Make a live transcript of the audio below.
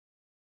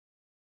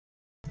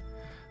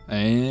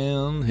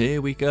And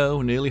here we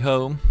go, nearly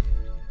home.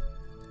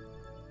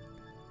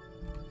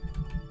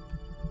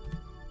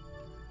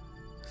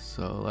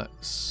 So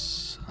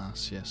let's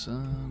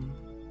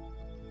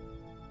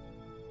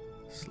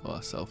slow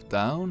ourselves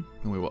down,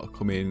 and we want to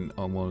come in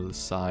on one of the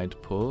side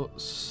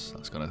ports.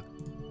 That's going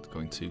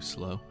too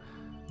slow.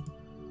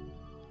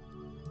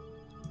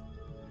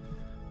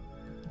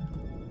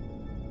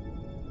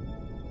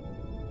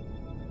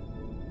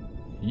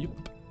 Yep.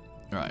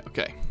 Right,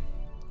 okay.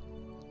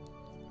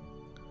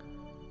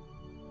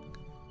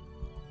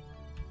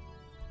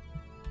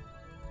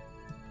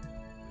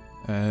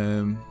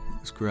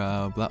 Let's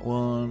grab that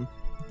one.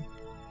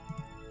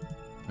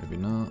 Maybe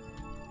not.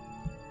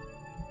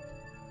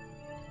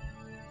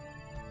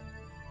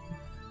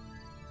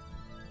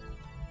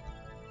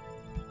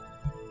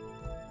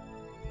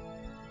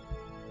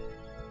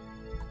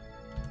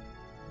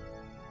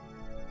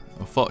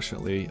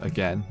 Unfortunately,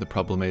 again, the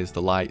problem is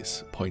the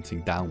light's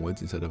pointing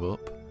downwards instead of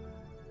up.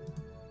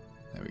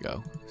 There we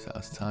go. Set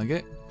as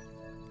target.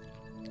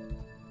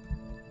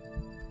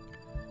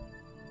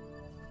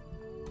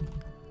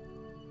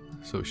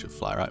 So we should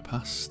fly right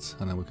past,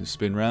 and then we can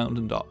spin round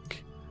and dock.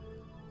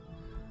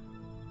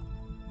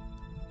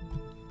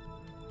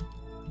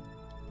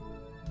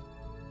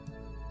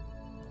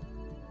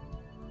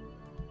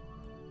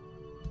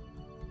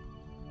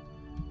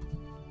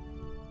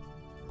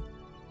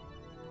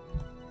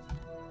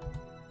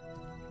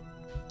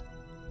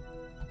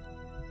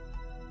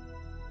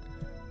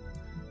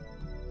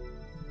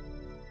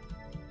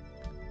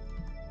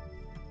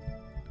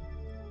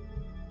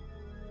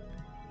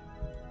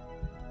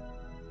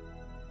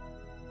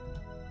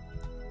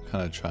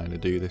 Kind of trying to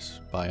do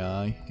this by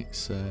eye.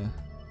 It's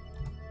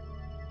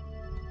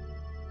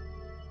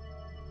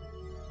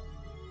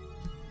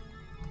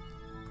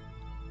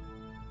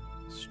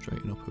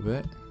straighten up a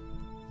bit.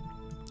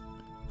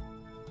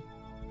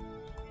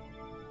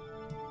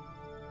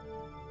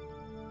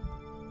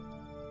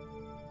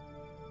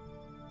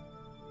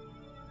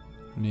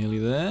 Nearly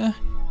there.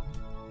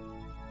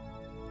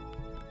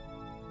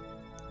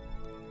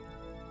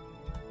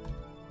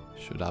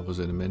 Should have us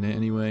in a minute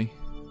anyway.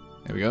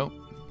 There we go.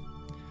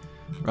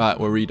 Right,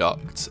 we're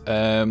redocked.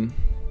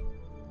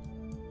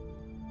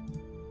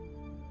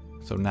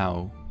 So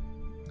now,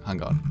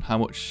 hang on. How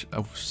much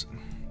of...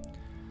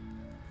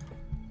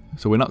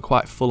 So we're not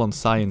quite full on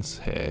science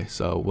here,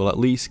 so we'll at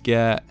least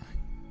get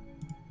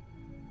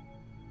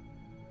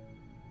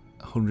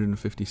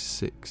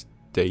 156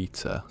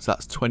 data. So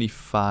that's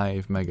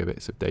 25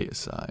 megabits of data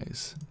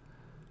size.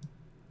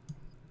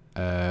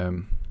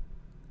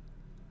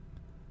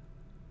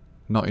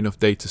 Not enough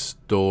data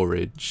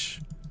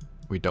storage.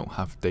 We don't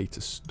have data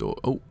store.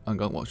 Oh,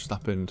 hang on, what just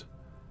happened?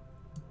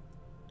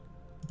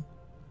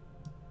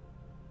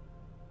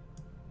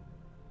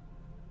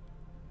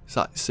 Is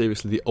that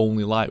seriously the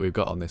only light we've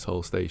got on this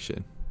whole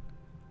station?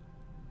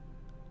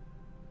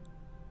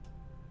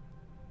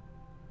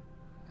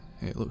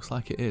 It looks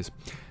like it is.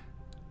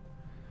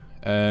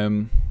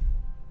 So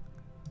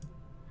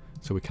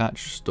we can't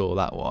store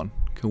that one.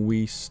 Can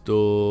we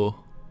store...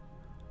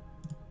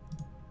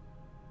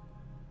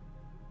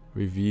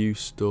 Review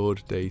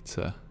stored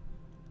data.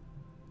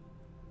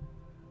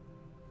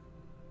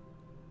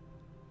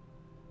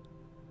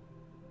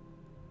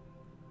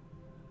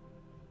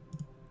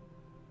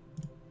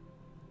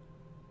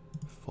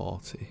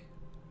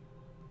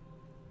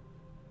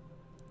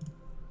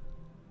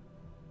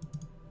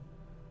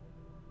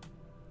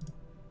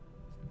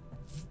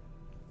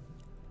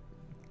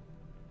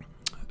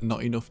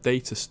 Not enough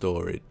data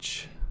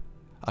storage.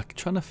 I'm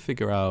trying to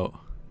figure out...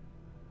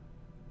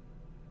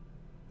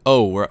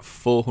 Oh, we're at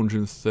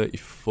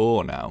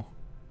 434 now.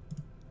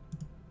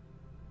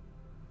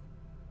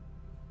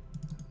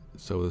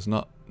 So there's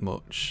not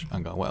much...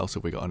 Hang on, what else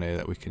have we got on here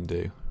that we can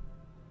do?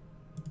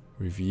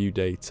 Review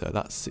data,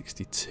 that's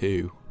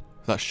 62.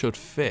 That should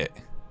fit.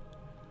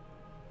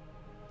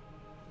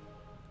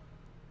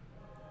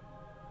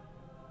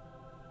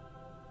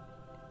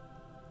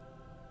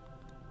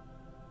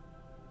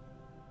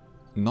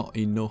 Not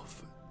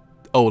enough.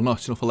 Oh,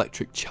 not enough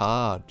electric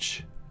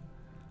charge.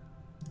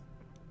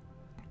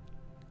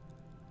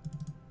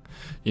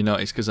 You know,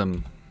 it's because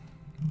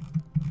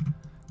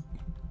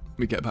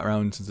we get back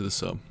around into the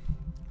sun.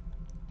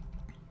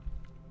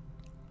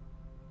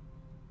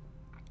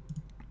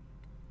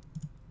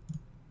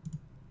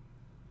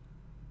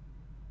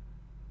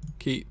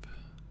 Keep.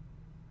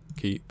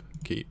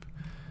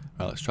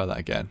 Right, let's try that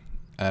again.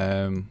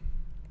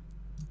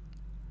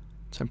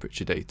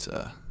 Temperature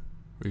data.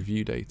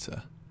 Review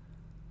data.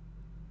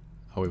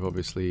 Oh, we've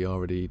obviously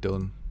already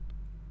done.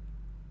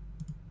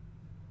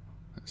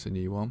 That's a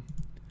new one.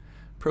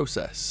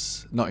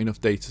 Process. Not enough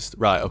data.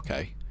 Right,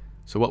 okay.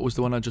 So what was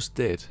the one I just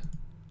did?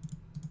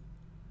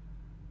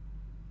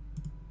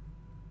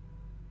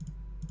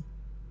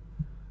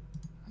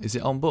 Is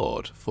it on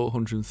board?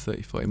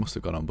 434. It must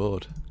have gone on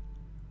board.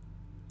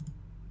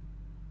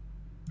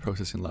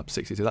 Processing lab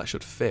 62. That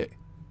should fit.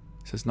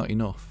 It says not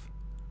enough.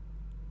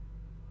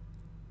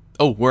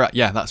 Oh, we're at,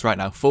 yeah, that's right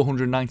now.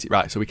 490.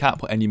 Right, so we can't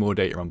put any more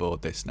data on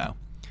board this now.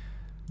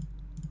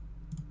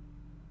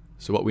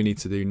 So what we need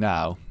to do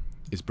now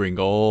is bring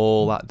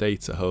all that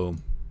data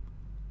home.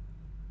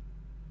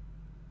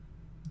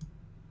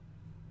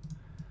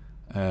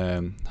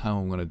 How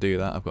I'm going to do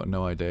that, I've got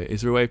no idea.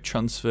 Is there a way of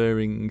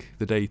transferring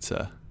the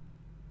data?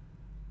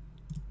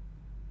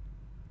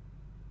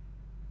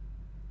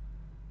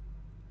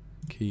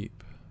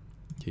 Keep.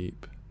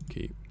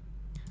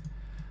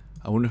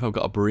 I wonder if I've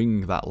got to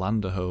bring that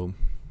lander home.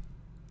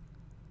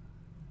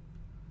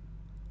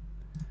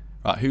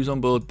 Right, who's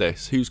on board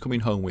this? Who's coming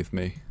home with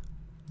me?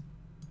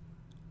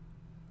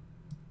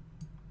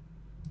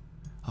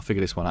 I'll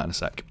figure this one out in a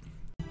sec.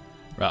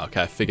 Right,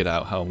 okay, I figured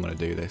out how I'm going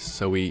to do this.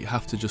 So we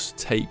have to just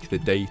take the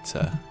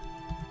data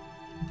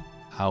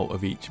out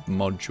of each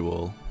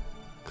module,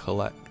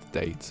 collect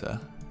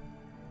data,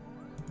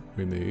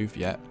 remove,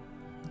 yep,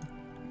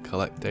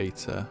 collect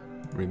data,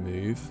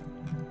 remove,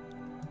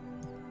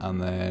 and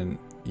then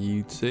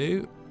you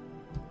two,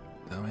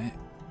 damn it,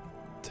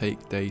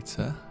 take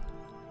data,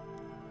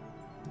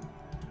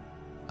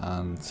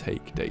 and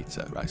take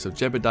data. Right, so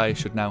Jebediah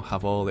should now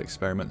have all the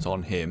experiments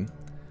on him.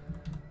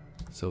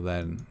 So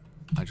then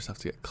I just have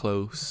to get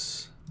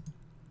close,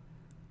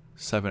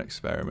 7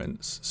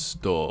 experiments,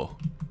 store,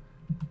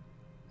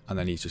 and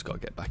then he's just got to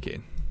get back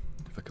in.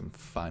 If I can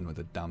find where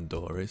the damn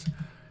door is.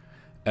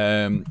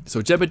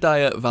 So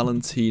Jebediah,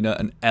 Valentina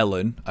and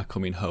Ellen are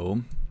coming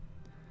home,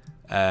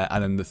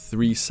 and then the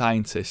 3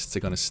 scientists are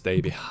going to stay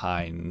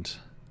behind.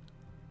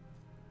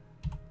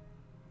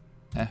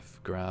 F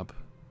grab,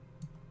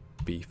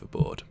 B for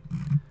board.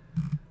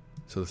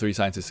 So the 3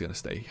 scientists are going to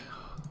stay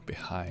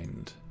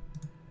behind.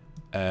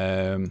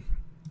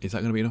 Is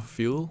that going to be enough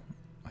fuel?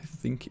 I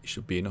think it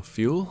should be enough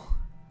fuel.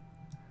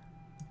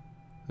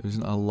 There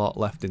isn't a lot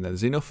left in there.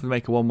 There's enough to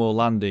make one more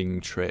landing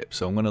trip,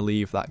 so I'm going to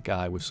leave that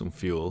guy with some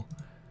fuel.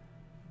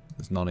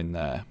 There's none in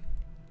there.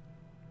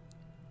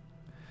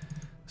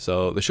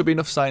 So there should be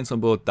enough science on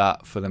board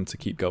that for them to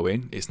keep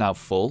going. It's now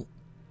full.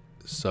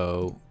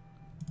 So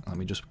let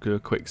me just do a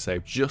quick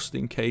save just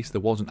in case there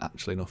wasn't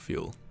actually enough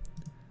fuel.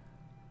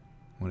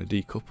 I'm going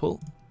to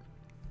decouple.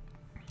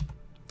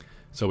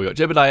 So we got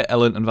Jebediah,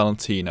 Ellen and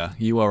Valentina.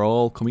 You are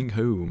all coming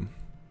home.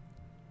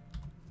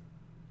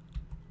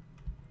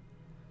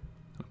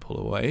 Pull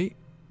away.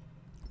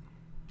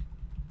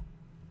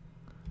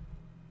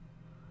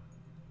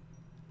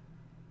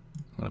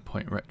 I'm going to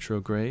point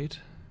retrograde.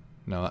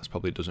 No, that's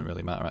probably doesn't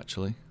really matter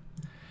actually.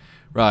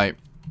 Right.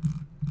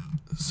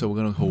 So we're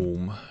going to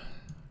home.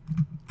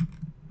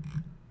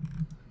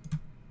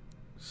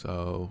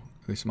 So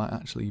this might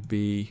actually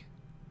be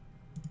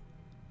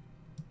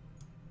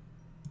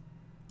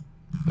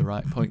the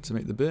right point to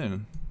make the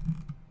burn.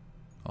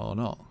 Or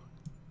not.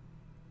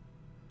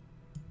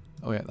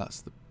 Oh yeah,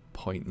 that's the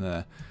point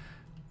there.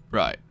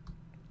 Right.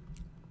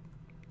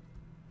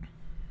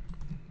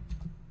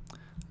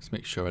 Let's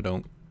make sure I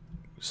don't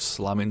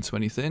slam into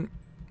anything.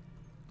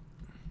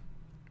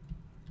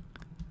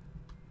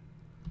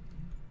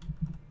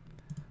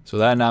 So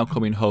they're now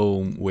coming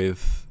home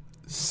with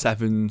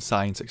 7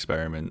 science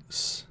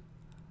experiments.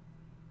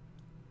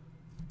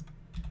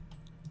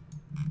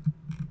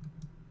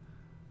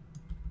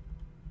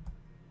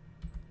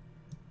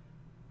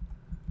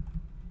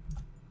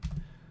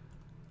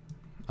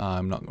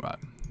 I'm not right.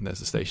 There's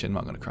the station. I'm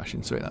not going to crash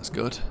into it. That's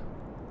good.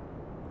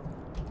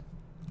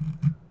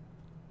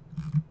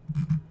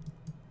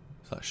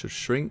 So that should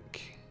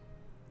shrink.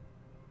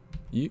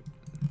 Yep.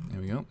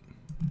 There we go.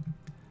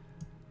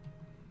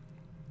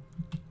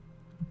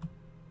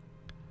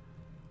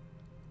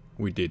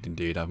 We did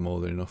indeed have more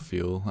than enough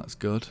fuel. That's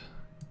good.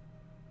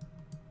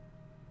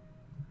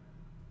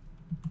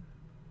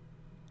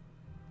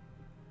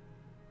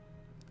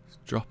 It's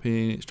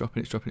dropping. It's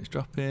dropping. It's dropping. It's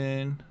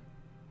dropping.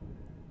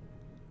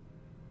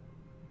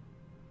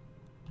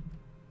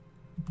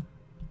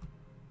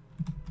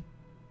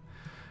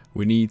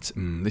 We need,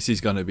 this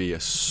is going to be a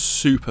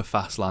super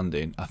fast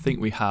landing. I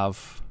think we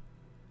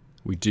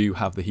do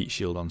have the heat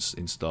shield on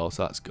installed,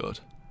 so that's good.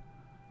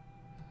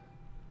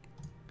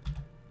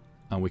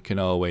 And we can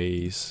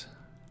always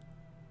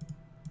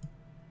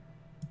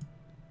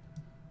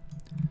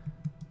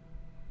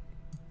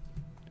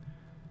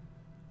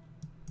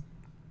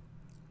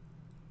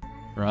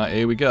right,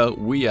 here we go.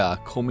 We are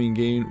coming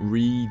in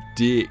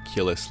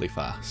ridiculously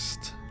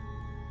fast.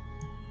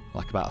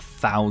 Like about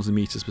 1,000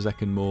 meters per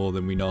second more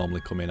than we normally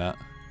come in at.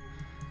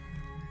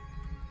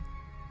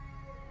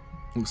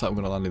 Looks like we're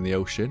going to land in the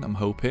ocean, I'm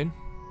hoping.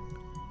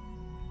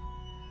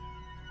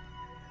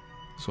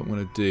 So what I'm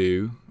going to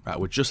do... Right,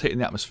 we're just hitting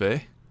the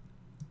atmosphere.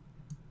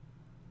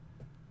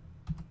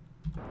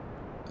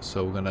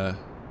 So we're going to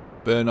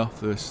burn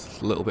off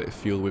this little bit of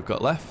fuel we've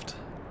got left.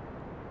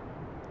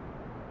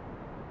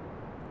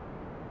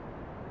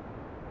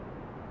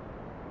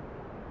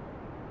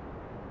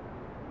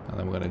 And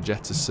then we're going to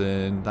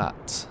jettison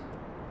that.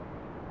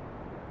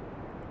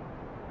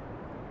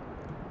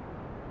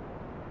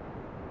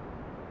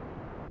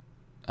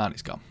 And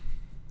it's gone.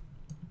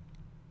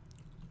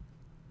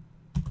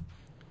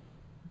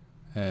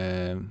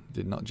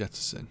 Did not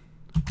jettison.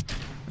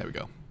 There we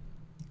go.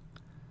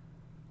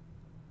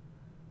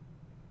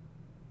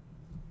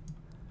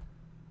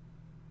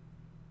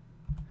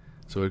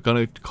 So we're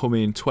going to come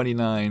in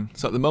 29.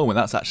 So at the moment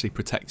that's actually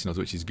protecting us,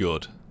 which is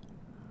good.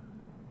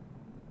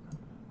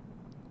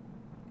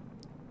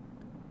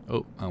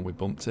 Oh, and we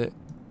bumped it.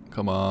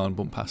 Come on,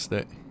 bump past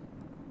it.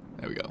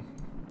 There we go.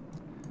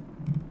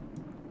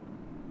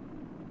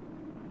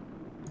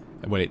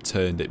 And when it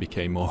turned, it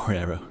became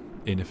more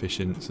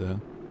inefficient, so...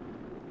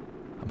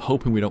 I'm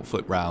hoping we don't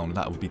flip round.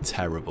 That would be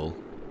terrible.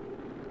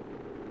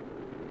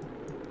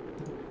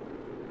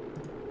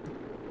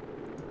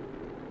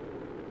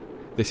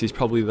 This is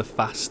probably the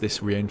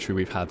fastest re-entry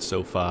we've had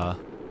so far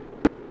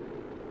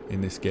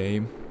in this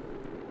game.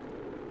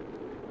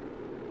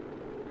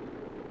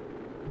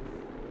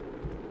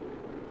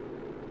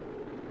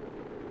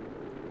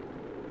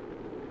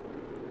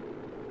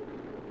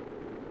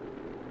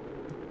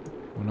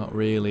 We're not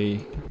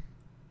really...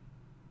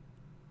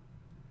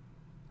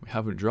 We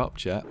haven't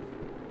dropped yet.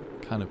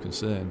 Kind of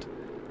concerned.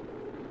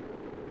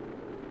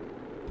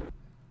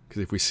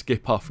 Because if we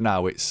skip off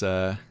now, it's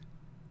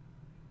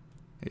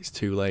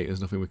too late.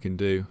 There's nothing we can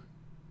do.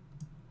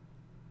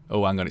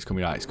 Oh, hang on, it's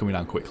coming out. It's coming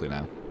down quickly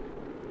now.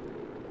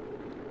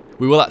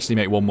 We will actually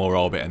make one more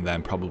orbit and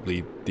then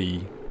probably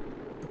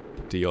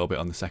de-orbit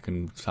on the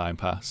second time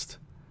past.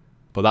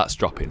 But that's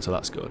dropping, so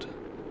that's good.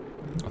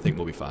 I think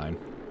we'll be fine.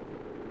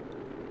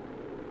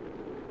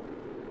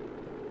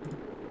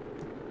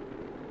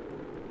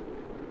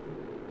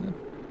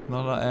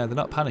 They're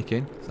not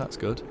panicking, so that's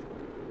good.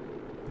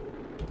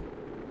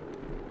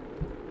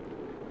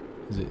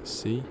 Is it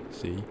C?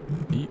 C?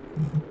 E?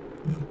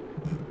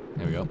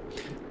 There we go.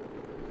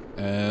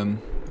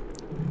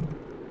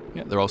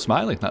 Yeah, they're all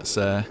smiling. That's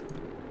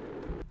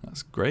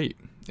great.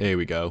 Here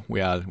we go.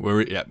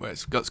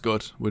 That's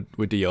good.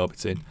 We're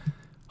de-orbiting.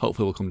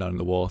 Hopefully we'll come down in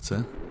the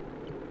water.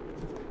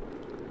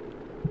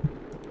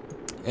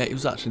 Yeah, it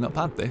was actually not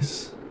bad,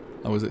 this.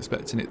 I was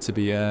expecting it to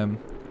be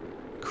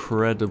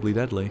incredibly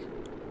deadly,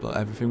 but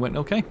everything went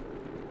okay.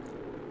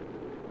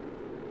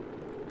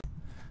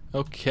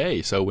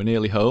 Okay, so we're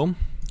nearly home.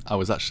 I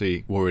was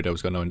actually worried I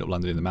was going to end up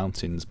landing in the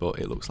mountains, but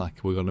it looks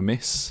like we're going to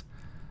miss.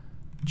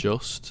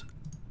 Just.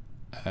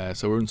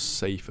 So we're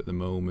unsafe at the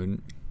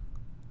moment.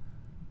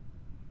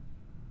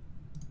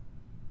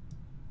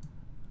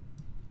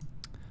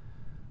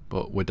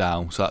 But we're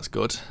down, so that's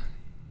good.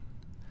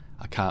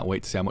 I can't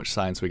wait to see how much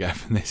science we get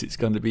from this. It's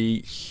going to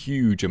be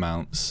huge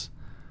amounts.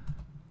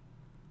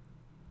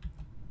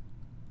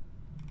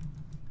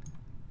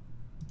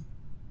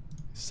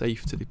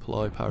 Safe to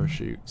deploy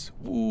parachutes.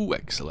 Ooh,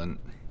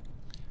 excellent.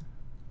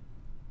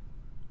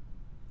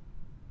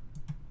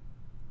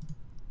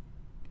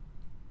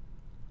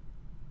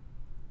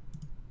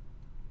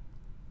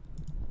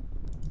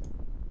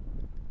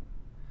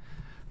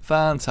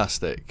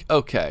 Fantastic.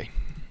 Okay.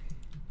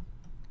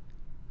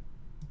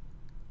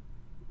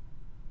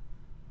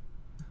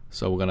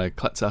 So we're going to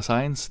collect our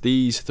science.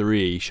 These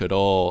three should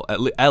all...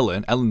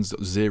 Ellen's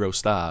got 0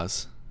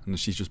 stars. And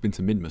she's just been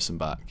to Minmus and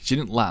back. She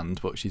didn't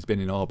land, but she's been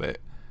in orbit.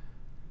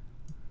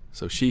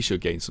 So she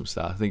should gain some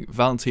stars. I think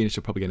Valentina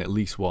should probably gain at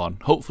least 1.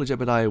 Hopefully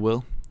Jebediah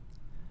will.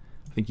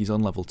 I think he's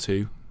on level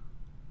 2.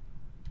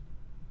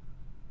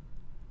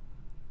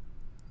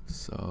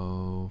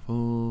 So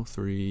 4,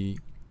 3,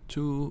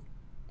 2,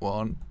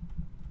 1.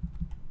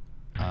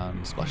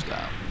 And splash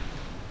down.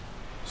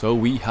 So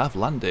we have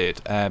landed.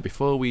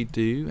 Before we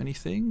do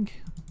anything,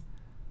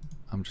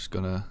 I'm just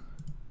gonna,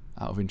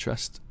 out of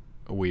interest,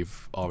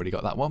 we've already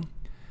got that one.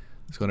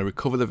 Just gonna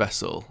recover the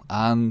vessel,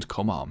 and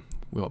come on,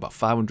 we got about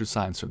 500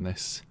 science from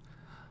this.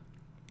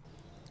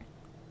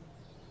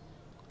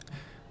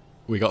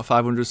 We got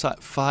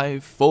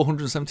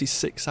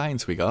 476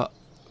 science. We got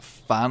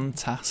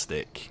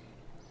fantastic.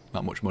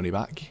 Not much money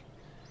back,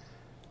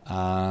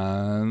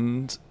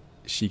 and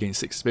she gains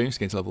 6 experience,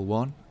 gains level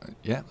 1.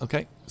 Yeah,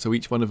 okay. So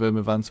each one of them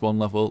advanced 1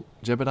 level.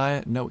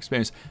 Jebediah, no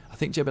experience. I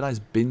think Jebediah's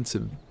been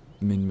to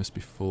Minmus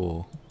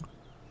before.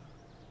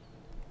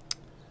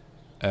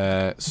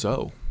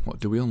 So, what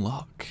do we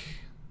unlock?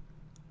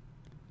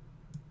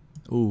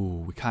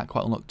 Ooh, we can't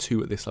quite unlock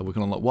 2 at this level. We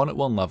can unlock 1 at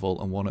one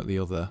level and 1 at the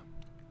other.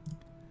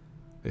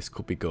 This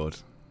could be good.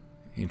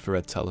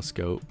 Infrared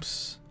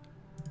telescopes.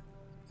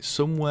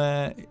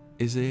 Somewhere,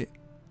 is it?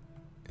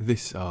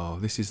 This, oh,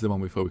 this is the one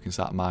before we can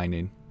start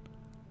mining.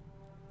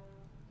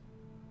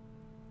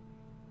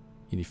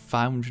 You need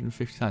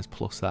 550 times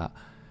plus that.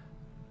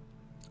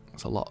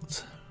 That's a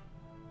lot.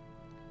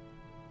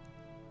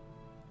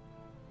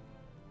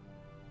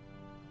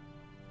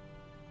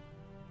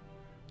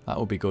 That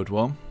would be a good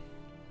one.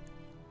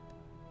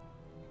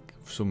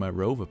 Some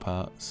rover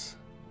parts.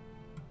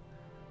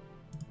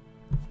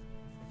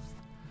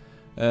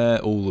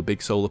 Oh, the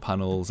big solar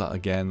panels. That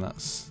again,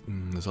 that's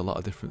there's a lot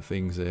of different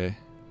things here.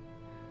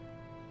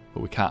 But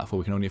we can't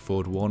afford. We can only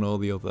afford one or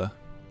the other.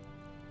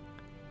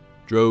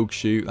 Drogue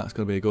chute. That's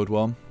going to be a good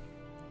one.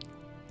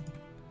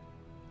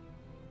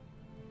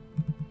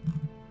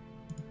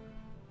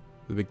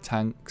 The big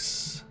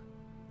tanks.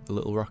 The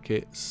little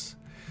rockets.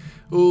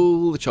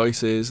 Ooh, the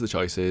choices, the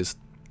choices.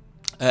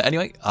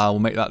 Anyway, I will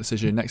make that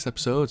decision next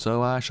episode,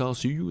 so I shall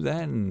see you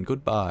then.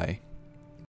 Goodbye.